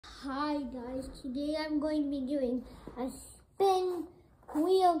Hi guys, today I'm going to be doing a spin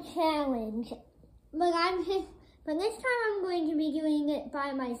wheel challenge, but this time I'm going to be doing it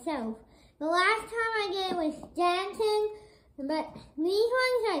by myself. The last time I did it was dancing, but these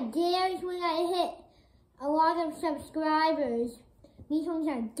ones are dares when I hit a lot of subscribers. These ones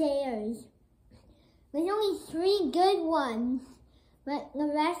are dares. There's only 3 good ones, but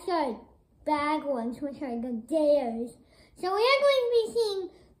the rest are bad ones, which are the dares. So we are going to be seeing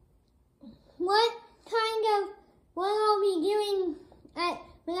what I'll be doing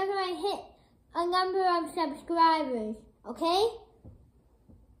whenever I hit a number of subscribers, okay?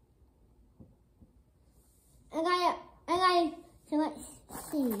 So let's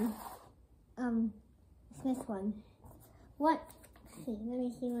see. It's this one. Let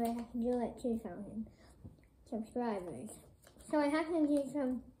me see what I have to do at 2,000 subscribers. So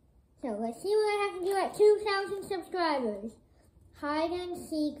let's see what I have to do at 2,000 subscribers. Hide and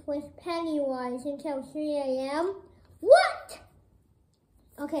seek with Pennywise until 3 a.m. What?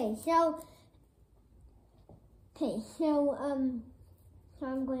 So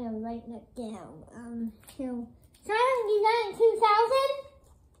I'm going to write that down. So I have to do that in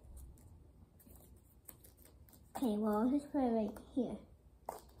 2,000? Okay, well, I'll just put it right here.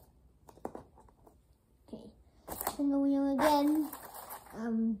 Okay, spin the wheel again.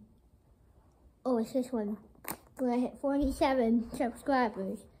 It's this one. When I hit 47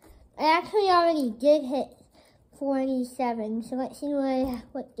 subscribers. I actually already did hit 47, so let's see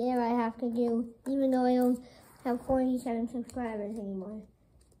what dare I have to do, even though I don't have 47 subscribers anymore.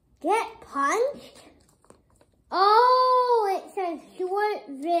 Get punched? Oh, it says short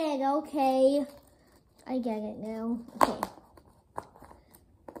vid, okay. I get it now, okay.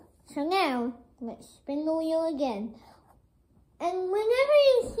 So now, let's spin the wheel again. And whenever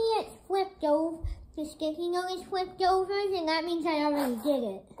you see it flipped over, just getting all these flipped over, and that means I already did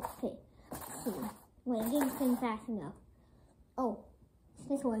it. Okay, let's see. Wait, I didn't spin fast enough. Oh, it's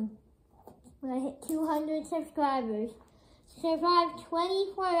this one. When I hit 200 subscribers. Survived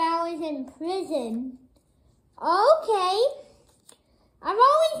 24 hours in prison. Okay. I'd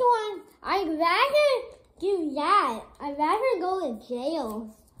rather do that. I'd rather go to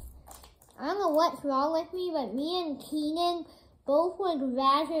jail. I don't know what's wrong with me, but me and Keenan both would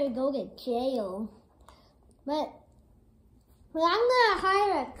rather go to jail. But I'm gonna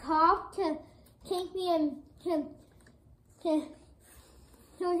hire a cop to take me I'm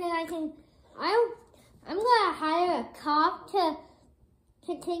gonna hire a cop to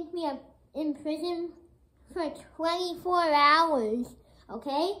take me in prison for 24 hours,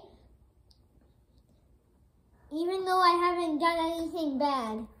 okay? Even though I haven't done anything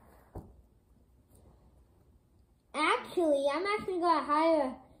bad. Actually, I'm actually gonna hire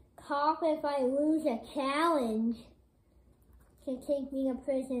a cop if I lose a challenge to take me to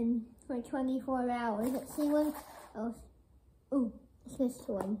prison for 24 hours. Let's see what else. Oh, it's this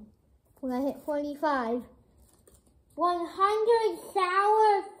one. When I hit 45. 100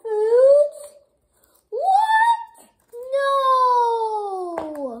 sour foods? What?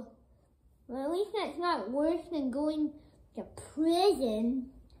 No! Well, at least that's not worse than going to prison.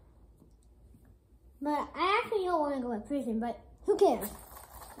 But I actually don't want to go to prison, but who cares?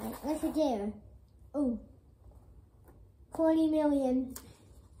 Alright, that's a dare. Oh, 40 million.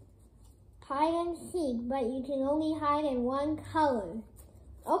 Hide and seek, but you can only hide in one color.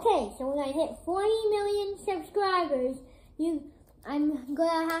 Okay, so when I hit 40 million subscribers, I'm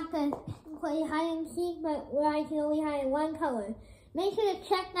gonna have to play hide and seek, but where I can only hide in one color. Make sure to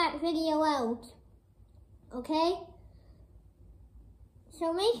check that video out. Okay?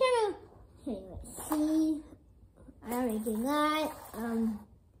 So make sure to, okay, let's see. I already did that.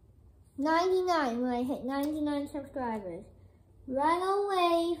 99 when I hit 99 subscribers. Run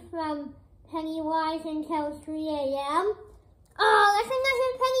away from Pennywise until 3 a.m. Oh, that's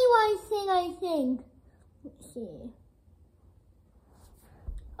another Pennywise thing, I think. Let's see.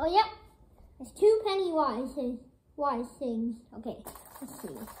 Oh, yep. There's 2 Pennywise things. Okay, let's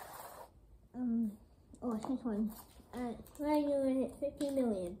see. It's this one. Where are you going to hit 50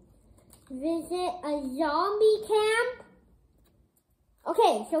 million? Visit a zombie camp?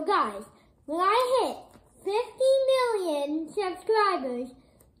 Okay, so guys, when I hit 50 million subscribers,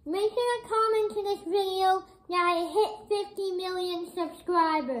 make sure to comment to this video that I hit 50 million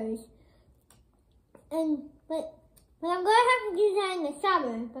subscribers. But I'm going to have to do that in the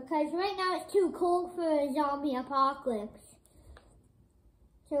summer, because right now it's too cold for a zombie apocalypse.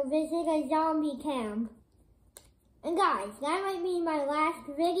 So visit a zombie camp. And guys, that might be my last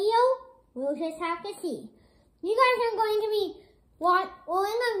video. We'll just have to see. You guys are going to be in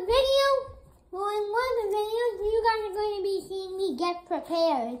the video, Well, in one of the videos, you guys are going to be seeing me get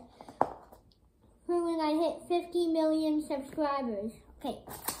prepared for when I hit 50 million subscribers. Okay.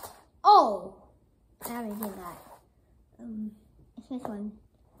 Oh! I already did that. It's this one.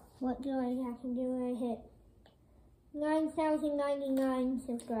 What do I have to do when I hit 9,099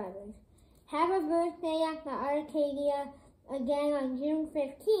 subscribers? Have a birthday at the Arcadia again on June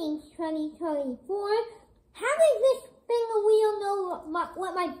 15th, 2024. How does this finger wheel know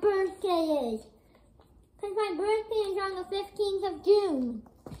what my birthday is? Because my birthday is on the 15th of June.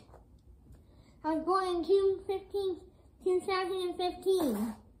 I was born on June 15th,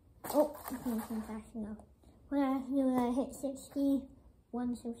 2015. Oh, it's not fast enough. What I have to do is I hit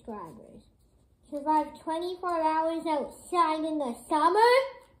 61 subscribers. Survive 24 hours outside in the summer?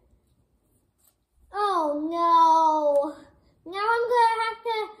 Oh no. Now I'm going to have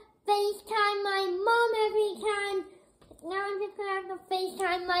to FaceTime my mom every time. Now I'm just going to have to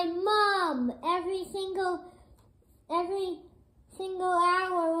FaceTime my mom every single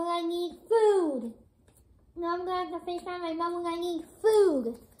hour when I need food. Now I'm going to have to FaceTime my mom when I need food.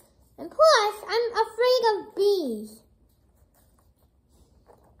 And plus, I'm afraid of bees.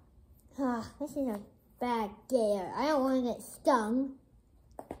 This is a bad dare. I don't want to get stung.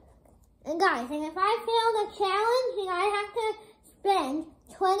 And guys, and if I fail the challenge, then I have to spend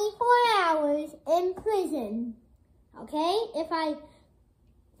 24 hours in prison. Okay? If I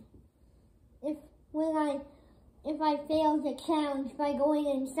fail the challenge by going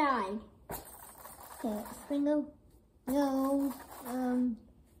inside. Okay, Springo. No.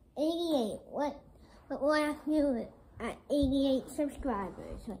 88. What will I have to do at 88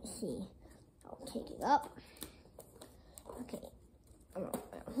 subscribers? Let's see. I'll take it up. Okay.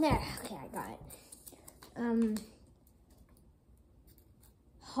 There. Okay, I got it.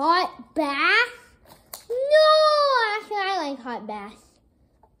 Hot bath? No! Actually, I like hot baths.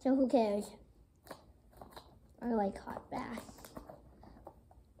 So who cares? I like hot baths.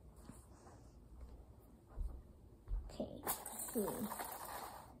 Okay, let's see.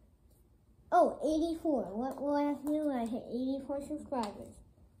 Oh, 84. What will I have to do when I hit 84 subscribers?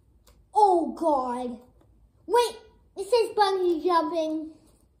 Oh, God. Wait, it says bungee jumping.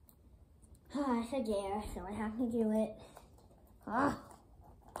 It's a dare, so I have to do it. I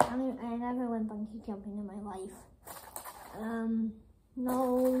never went bungee jumping in my life.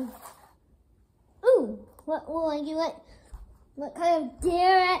 No. Ooh, what will I do it? What kind of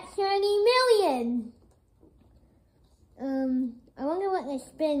dare at 30 million? I wonder what the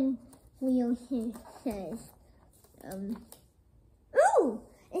spin wheel says. Ooh,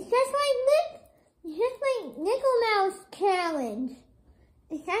 it's just like Nickel Mouse challenge.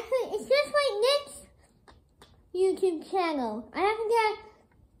 It's just like Nick's YouTube channel. I have to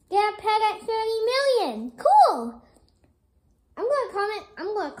get a pet at 30 million. Cool. I'm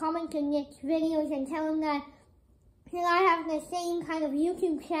gonna comment to Nick's videos and tell him that I have the same kind of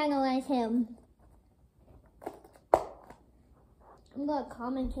YouTube channel as him. I'm gonna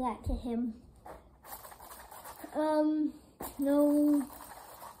comment that to him. No.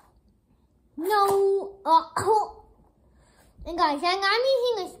 And guys, and I'm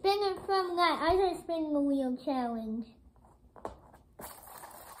using a spinner from that other spin the wheel challenge.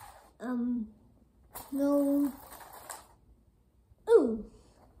 No. Ooh.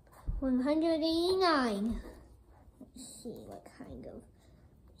 189. Let's see what kind of,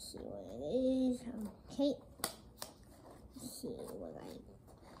 let's see what it is. Okay.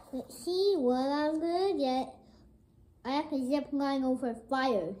 Let's see what I'm gonna get. I have to zip line over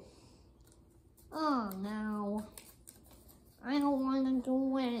fire. Oh no. I don't want to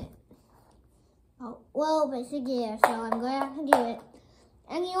do it. Oh, well, but it's a dare, so I'm going to have to do it.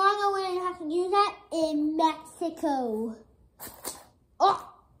 And you all know where you have to do that? In Mexico. Oh!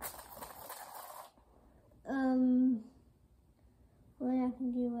 We're going to have to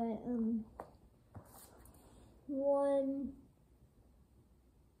do it,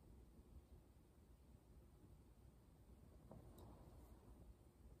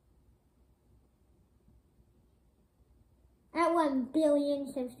 at 1 billion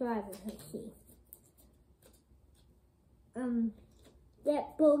subscribers, let's see.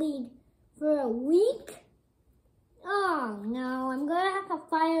 Get bullied for a week? Oh no, I'm gonna have to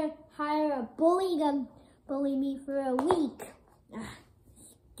hire a bully to bully me for a week.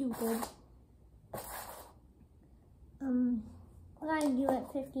 Stupid. What do I do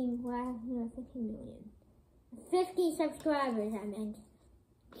at 15 million? 50 subscribers, I meant.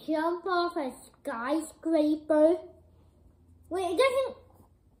 Jump off a skyscraper. Wait, it doesn't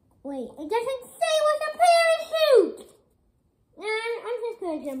say with a parachute! I'm just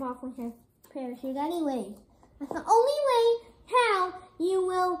gonna jump off with a parachute anyway. That's the only way how you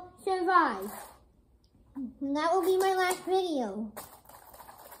will survive. And that will be my last video.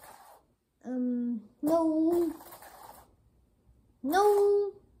 No. No.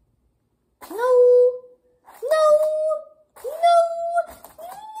 No. No. No.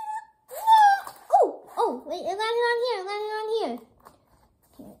 Oh, wait, it landed on here. It landed on here.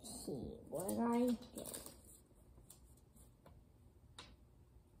 Let's see what I did.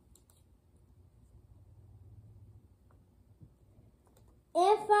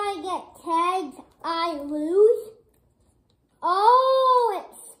 If I get tagged, I lose. Oh,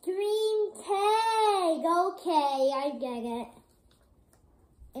 extreme tag. Okay, I get it.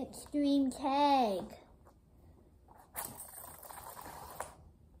 Extreme tag.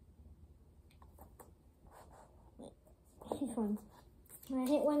 This one. I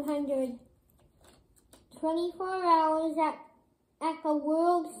hit 100. 24 hours at the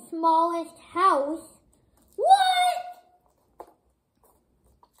world's smallest house. What?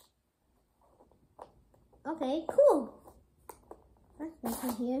 Okay, cool. That's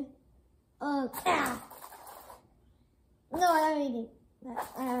nothing here. No, I already did that.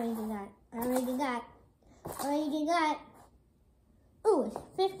 I already did that. Ooh, it's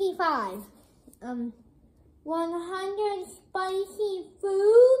 55. 100 spicy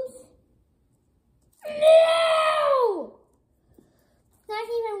foods? No!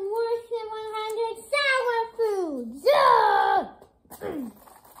 That's even worse than 100 sour foods!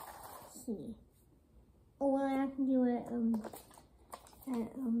 Let's see. Oh, well, I have to do it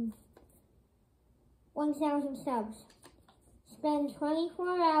at 1,000 subs. Spend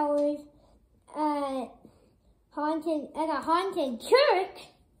 24 hours at a haunted church?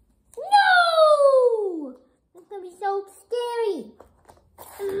 No! That's gonna be so scary.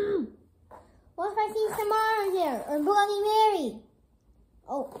 What if I see Samara here or Bloody Mary?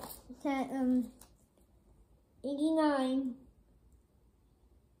 Oh, it's at 89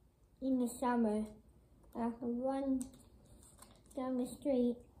 in the summer. I have to run down the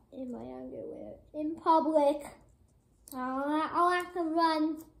street in my underwear in public. I'll have to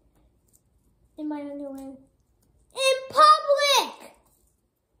run in my underwear in public.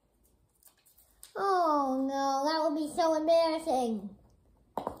 Oh no, that would be so embarrassing.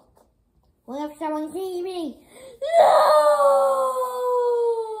 What if someone sees me? No!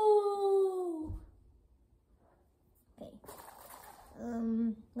 Okay.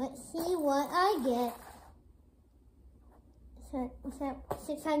 Let's see what I get. What's that?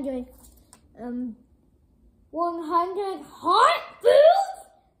 600. 100 hot foods?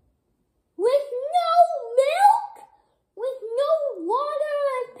 With no milk? With no water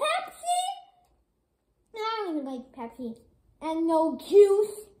and Pepsi? I don't even like Pepsi. And no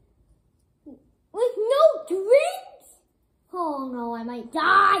juice? With no drinks? Oh no, I might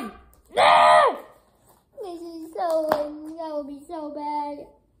die. No! This is that would be so bad.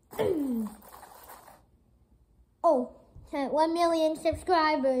 Oh, 1 million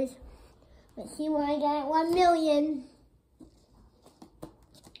subscribers. Let's see what I get at 1 million.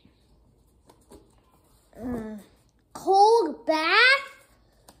 Cold bath?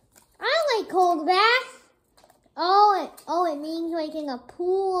 I like cold bath. Oh, it means like in a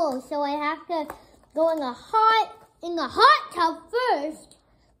pool. So I have to go in the hot tub first,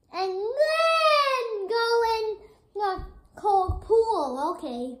 and then go in the cold pool.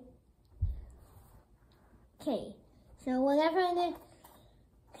 Okay. Okay. So whatever the.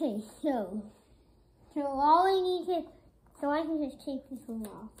 Okay. So all I need to. So I can just take this one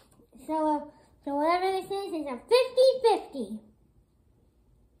off. So whatever this is a 50-50.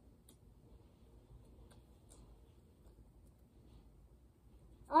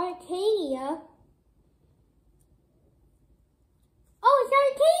 Arcadia. Oh, it's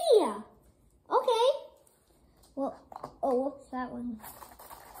Arcadia. Okay. Well, what's that one?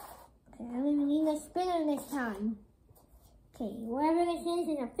 Okay, I don't even need a spinner this time. Okay, whatever this is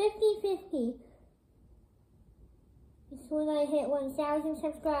a 50-50. It's when I hit 1,000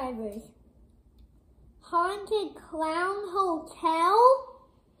 subscribers. Haunted Clown Hotel?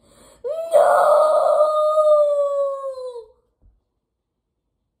 No!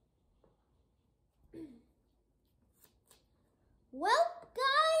 Well,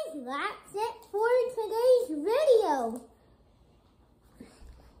 guys, that's it for today's video.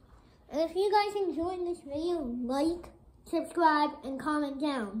 And if you guys enjoyed this video, like, subscribe, and comment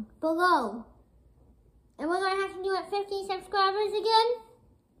down below. And what do I have to do at 50 subscribers again?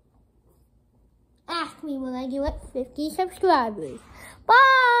 Ask me what I do at 50 subscribers.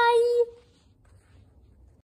 Bye!